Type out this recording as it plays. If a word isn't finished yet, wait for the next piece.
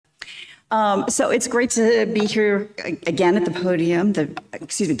So it's great to be here again at the podium,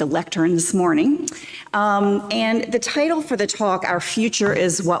 the lectern this morning. And the title for the talk, Our Future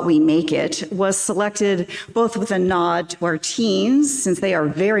is What We Make It, was selected both with a nod to our teens, since they are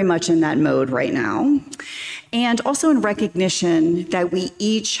very much in that mode right now, and also in recognition that we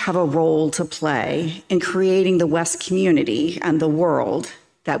each have a role to play in creating the WES community and the world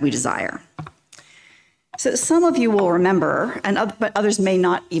that we desire. So some of you will remember, but others may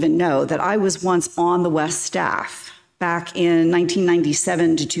not even know, that I was once on the WES staff back in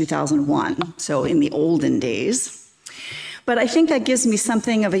 1997 to 2001, so in the olden days. But I think that gives me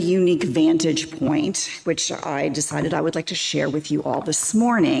something of a unique vantage point, which I decided I would like to share with you all this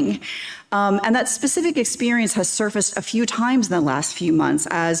morning. And that specific experience has surfaced a few times in the last few months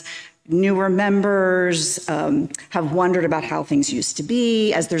as newer members have wondered about how things used to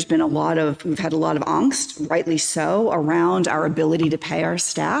be, as we've had a lot of angst, rightly so, around our ability to pay our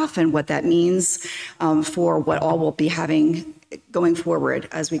staff and what that means for what all we'll be having going forward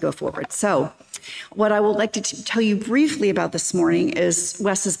as we go forward. So what I would like to tell you briefly about this morning is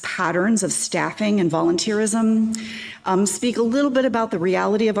WES's patterns of staffing and volunteerism, speak a little bit about the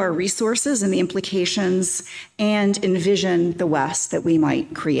reality of our resources and the implications, and envision the WES that we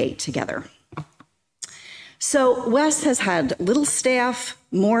might create together. So WES has had little staff,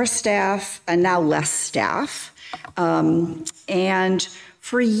 more staff, and now less staff. And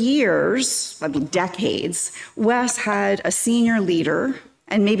for years, I mean decades, WES had a senior leader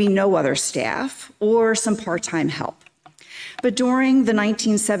and maybe no other staff, or some part-time help. But during the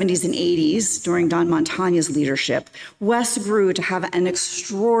 1970s and 80s, during Don Montagna's leadership, WES grew to have an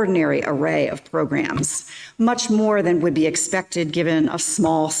extraordinary array of programs, much more than would be expected given a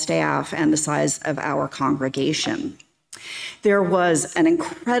small staff and the size of our congregation. There was an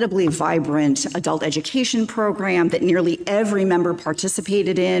incredibly vibrant adult education program that nearly every member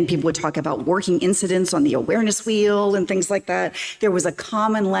participated in. People would talk about working incidents on the awareness wheel and things like that. There was a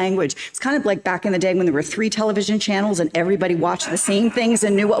common language. It's kind of like back in the day when there were 3 television channels and everybody watched the same things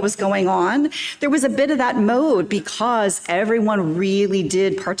and knew what was going on. There was a bit of that mode because everyone really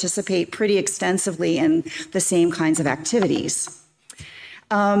did participate pretty extensively in the same kinds of activities.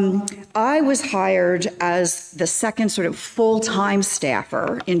 I was hired as the second sort of full-time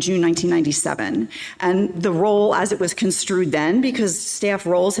staffer in June 1997, and the role as it was construed then, because staff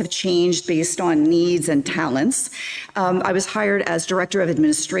roles have changed based on needs and talents, I was hired as Director of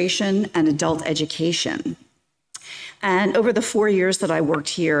Administration and Adult Education. And over the 4 years that I worked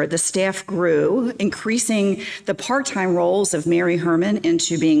here, the staff grew, increasing the part-time roles of Mary Herman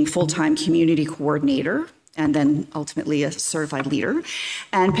into being full-time community coordinator, and then ultimately a certified leader,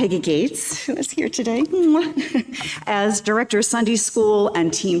 and Peggy Gates, who is here today, as director of Sunday school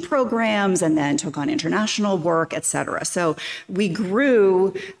and teen programs, and then took on international work, et cetera. So we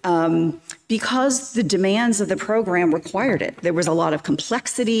grew because the demands of the program required it. There was a lot of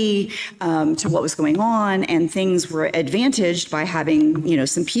complexity to what was going on, and things were advantaged by having,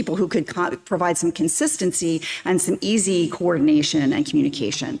 some people who could provide some consistency and some easy coordination and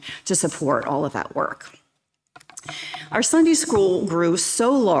communication to support all of that work. Our Sunday school grew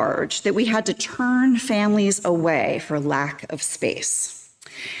so large that we had to turn families away for lack of space.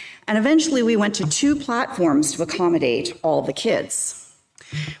 And eventually we went to 2 platforms to accommodate all the kids.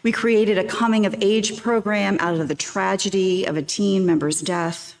 We created a coming of age program out of the tragedy of a teen member's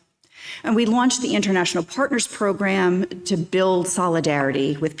death. And we launched the International Partners Program to build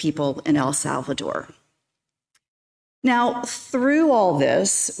solidarity with people in El Salvador. Now, through all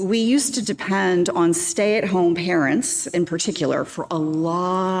this, we used to depend on stay-at-home parents in particular for a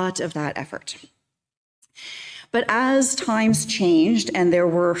lot of that effort. But as times changed and there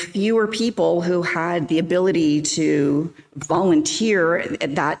were fewer people who had the ability to volunteer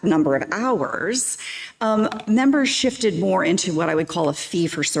at that number of hours, members shifted more into what I would call a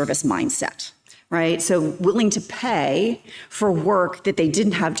fee-for-service mindset, right? So willing to pay for work that they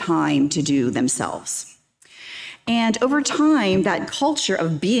didn't have time to do themselves. And over time, that culture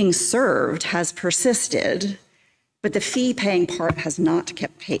of being served has persisted, but the fee-paying part has not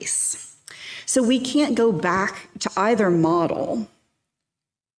kept pace. So we can't go back to either model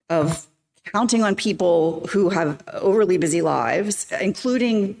of counting on people who have overly busy lives,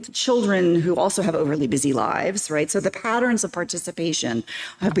 including children who also have overly busy lives, right? So the patterns of participation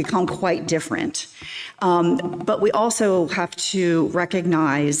have become quite different. But we also have to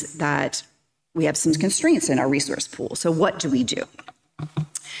recognize that we have some constraints in our resource pool. So what do we do?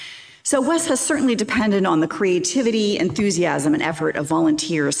 So WES has certainly depended on the creativity, enthusiasm, and effort of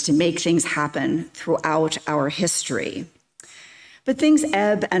volunteers to make things happen throughout our history. But things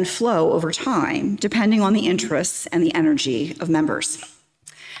ebb and flow over time, depending on the interests and the energy of members.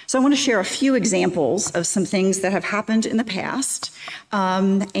 So I want to share a few examples of some things that have happened in the past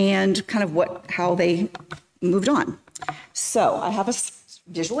and kind of how they moved on. So I have a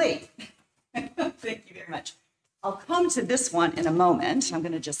visual aid. Thank you very much. I'll come to this one in a moment. I'm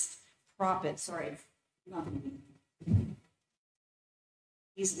going to just prop it. Sorry,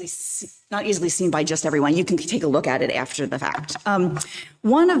 it's not easily seen by just everyone. You can take a look at it after the fact.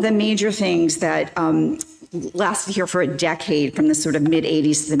 One of the major things that lasted here for a decade, from the sort of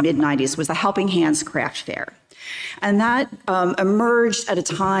mid-'80s to the mid-'90s, was the Helping Hands Craft Fair. And that emerged at a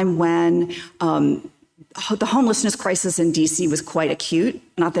time when the homelessness crisis in DC was quite acute.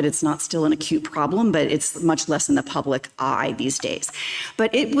 Not that it's not still an acute problem, but it's much less in the public eye these days.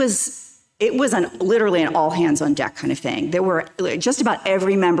 But it was literally an all hands on deck kind of thing. There were just about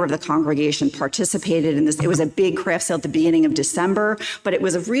every member of the congregation participated in this. It was a big craft sale at the beginning of December, but it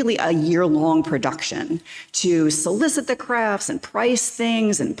was really a year-long production to solicit the crafts and price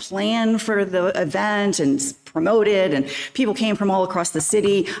things and plan for the event and promote it. And people came from all across the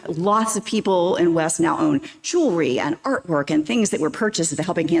city. Lots of people in West now own jewelry and artwork and things that were purchased at the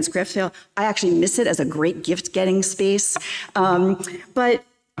Helping Hands Craft Sale. I actually miss it as a great gift-getting space. But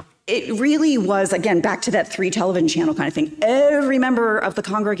it really was, again, back to that 3 television channel kind of thing. Every member of the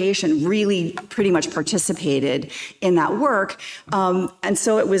congregation really pretty much participated in that work. And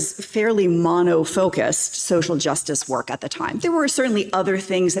so it was fairly mono-focused social justice work at the time. There were certainly other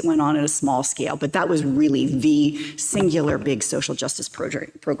things that went on at a small scale, but that was really the singular big social justice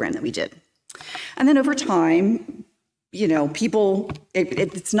program that we did. And then over time, you know,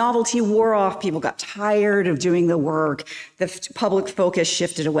 its novelty wore off. People got tired of doing the work. The public focus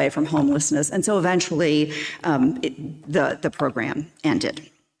shifted away from homelessness. And so eventually the program ended.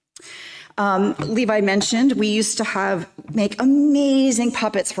 Levi mentioned we used to make amazing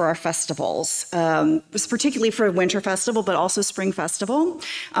puppets for our festivals. It was particularly for Winter Festival, but also Spring Festival.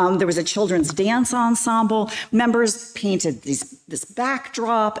 There was a children's dance ensemble. Members painted this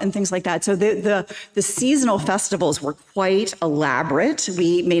backdrop and things like that. So the seasonal festivals were quite elaborate.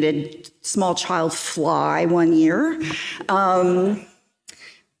 We made a small child fly one year.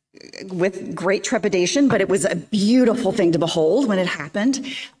 With great trepidation, but it was a beautiful thing to behold when it happened.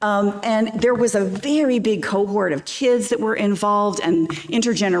 And there was a very big cohort of kids that were involved, and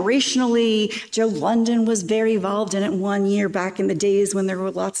intergenerationally, Joe London was very involved in it one year back in the days when there were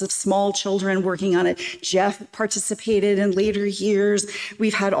lots of small children working on it. Jeff participated in later years.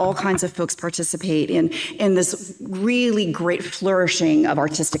 We've had all kinds of folks participate in this really great flourishing of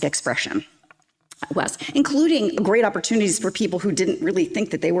artistic expression. West, including great opportunities for people who didn't really think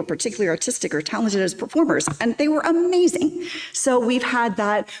that they were particularly artistic or talented as performers, and they were amazing. So we've had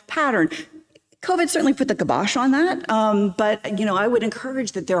that pattern. COVID certainly put the kibosh on that, but you know, I would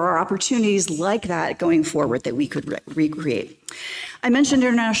encourage that there are opportunities like that going forward that we could recreate. I mentioned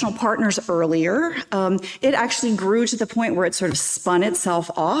international partners earlier. It actually grew to the point where it sort of spun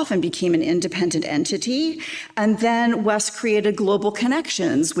itself off and became an independent entity. And then WES created Global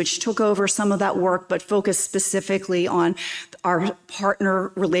Connections, which took over some of that work, but focused specifically on our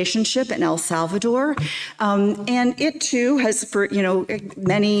partner relationship in El Salvador. And it too has, for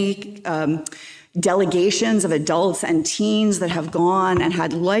many delegations of adults and teens that have gone and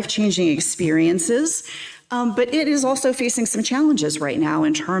had life-changing experiences. But it is also facing some challenges right now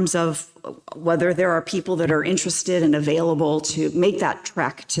in terms of whether there are people that are interested and available to make that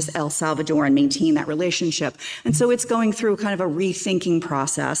trek to El Salvador and maintain that relationship. And so it's going through kind of a rethinking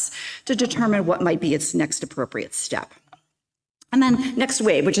process to determine what might be its next appropriate step. And then Next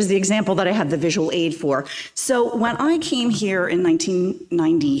Wave, which is the example that I have the visual aid for. So when I came here in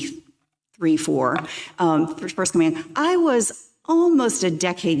 1993-4, first coming in, I was almost a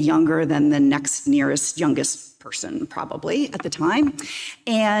decade younger than the next nearest youngest person probably at the time,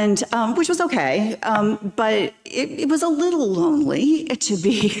 and which was okay, but it was a little lonely to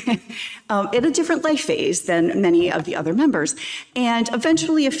be in a different life phase than many of the other members. And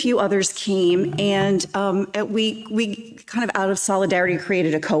eventually a few others came, and we kind of out of solidarity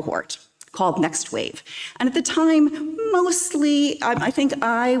created a cohort called Next Wave. And at the time, mostly, I think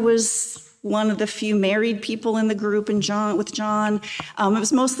I was one of the few married people in the group, and with John. It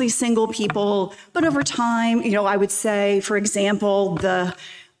was mostly single people, but over time, I would say, for example, the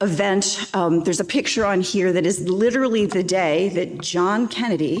event, there's a picture on here that is literally the day that John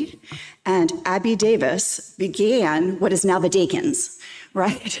Kennedy and Abby Davis began what is now the Dakins.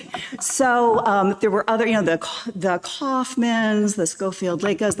 Right. So there were other, the Kaufmans, the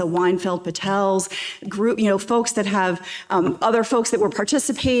Schofield-Lecas, the Weinfeld Patels, group, folks that have other folks that were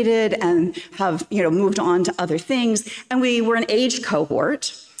participated and have, moved on to other things. And we were an age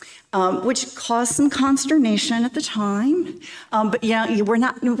cohort. which caused some consternation at the time. But yeah,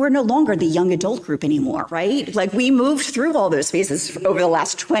 we're no longer the young adult group anymore, right? Like, we moved through all those phases over the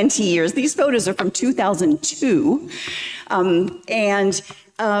last 20 years. These photos are from 2002. And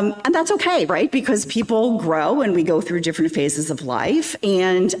that's okay, right? Because people grow and we go through different phases of life,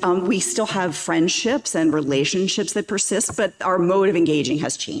 and we still have friendships and relationships that persist, but our mode of engaging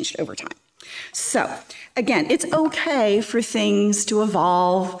has changed over time. So again, it's okay for things to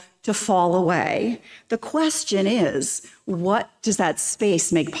evolve, to fall away. The question is, what does that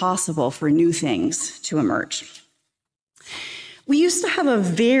space make possible for new things to emerge? We used to have a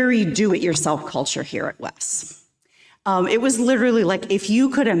very do-it-yourself culture here at WES. It was literally like, if you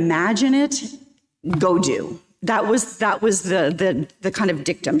could imagine it, go do. That was the kind of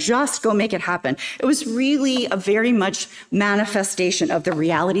dictum. Just go make it happen. It was really a very much manifestation of the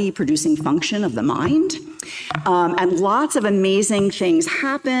reality-producing function of the mind. And lots of amazing things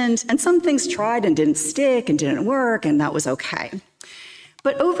happened, and some things tried and didn't stick and didn't work, and that was okay.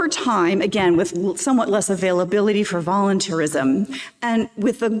 But over time, again, with somewhat less availability for volunteerism, and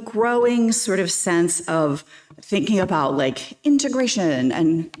with a growing sort of sense of thinking about like integration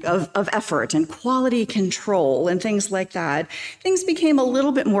and of effort and quality control and things like that, things became a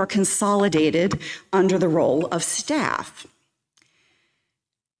little bit more consolidated under the role of staff.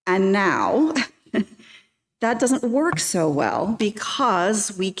 And now, that doesn't work so well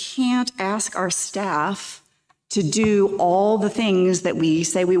because we can't ask our staff to do all the things that we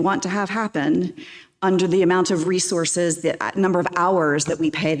say we want to have happen under the amount of resources, the number of hours that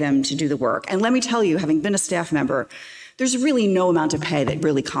we pay them to do the work. And let me tell you, having been a staff member, there's really no amount of pay that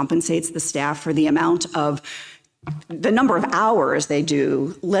really compensates the staff for the number of hours they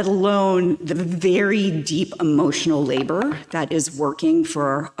do, let alone the very deep emotional labor that is working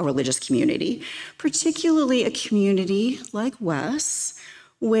for a religious community, particularly a community like WES,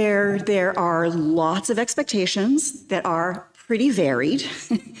 where there are lots of expectations that are pretty varied,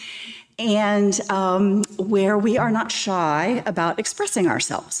 and where we are not shy about expressing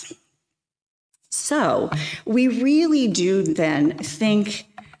ourselves. So we really do then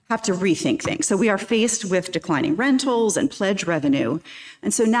have to rethink things. So we are faced with declining rentals and pledge revenue,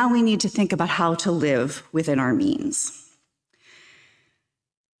 and so now we need to think about how to live within our means.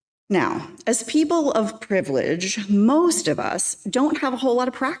 Now, as people of privilege, most of us don't have a whole lot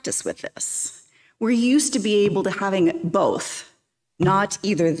of practice with this. We're used to be able to having both, not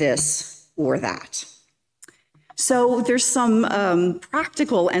either this or that. So there's some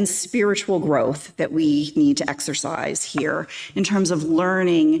practical and spiritual growth that we need to exercise here in terms of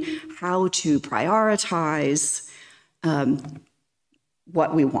learning how to prioritize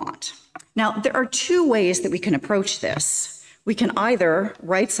what we want. Now, there are two ways that we can approach this. We can either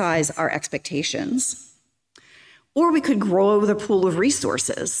right-size our expectations, or we could grow the pool of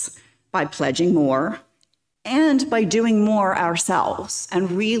resources by pledging more and by doing more ourselves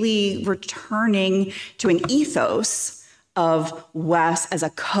and really returning to an ethos of WES as a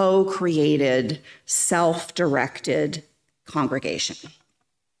co-created, self-directed congregation.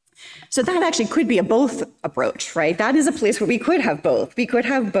 So that actually could be a both approach, right? That is a place where we could have both. We could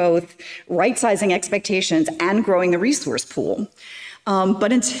have both right-sizing expectations and growing the resource pool.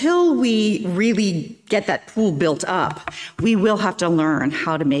 But until we really get that pool built up, we will have to learn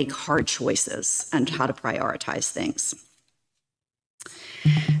how to make hard choices and how to prioritize things.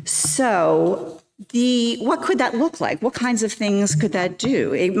 So what could that look like? What kinds of things could that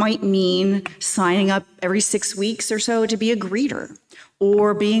do? It might mean signing up every 6 weeks or so to be a greeter,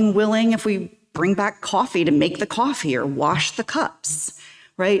 or being willing, if we bring back coffee, to make the coffee or wash the cups,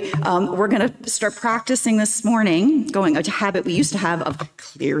 right? We're going to start practicing this morning, going a habit we used to have of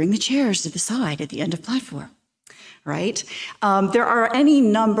clearing the chairs to the side at the end of platform, right? There are any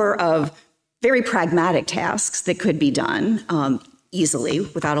number of very pragmatic tasks that could be done easily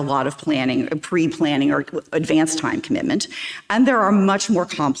without a lot of planning, pre-planning, or advanced time commitment. And there are much more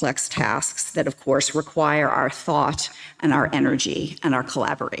complex tasks that, of course, require our thought and our energy and our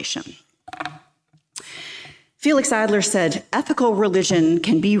collaboration. Felix Adler said, "Ethical religion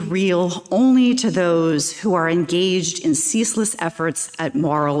can be real only to those who are engaged in ceaseless efforts at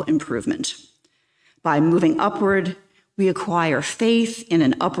moral improvement. By moving upward, we acquire faith in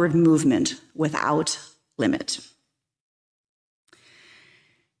an upward movement without limit."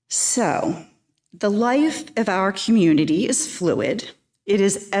 So, the life of our community is fluid. It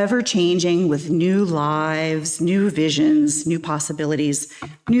is ever-changing with new lives, new visions, new possibilities,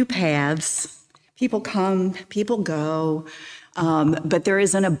 new paths. People come, people go, but there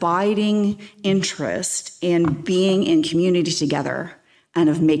is an abiding interest in being in community together and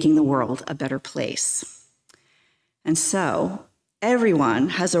of making the world a better place. And so, Everyone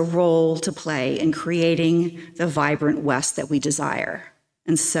has a role to play in creating the vibrant West that we desire.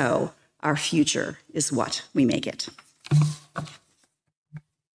 And so our future is what we make it.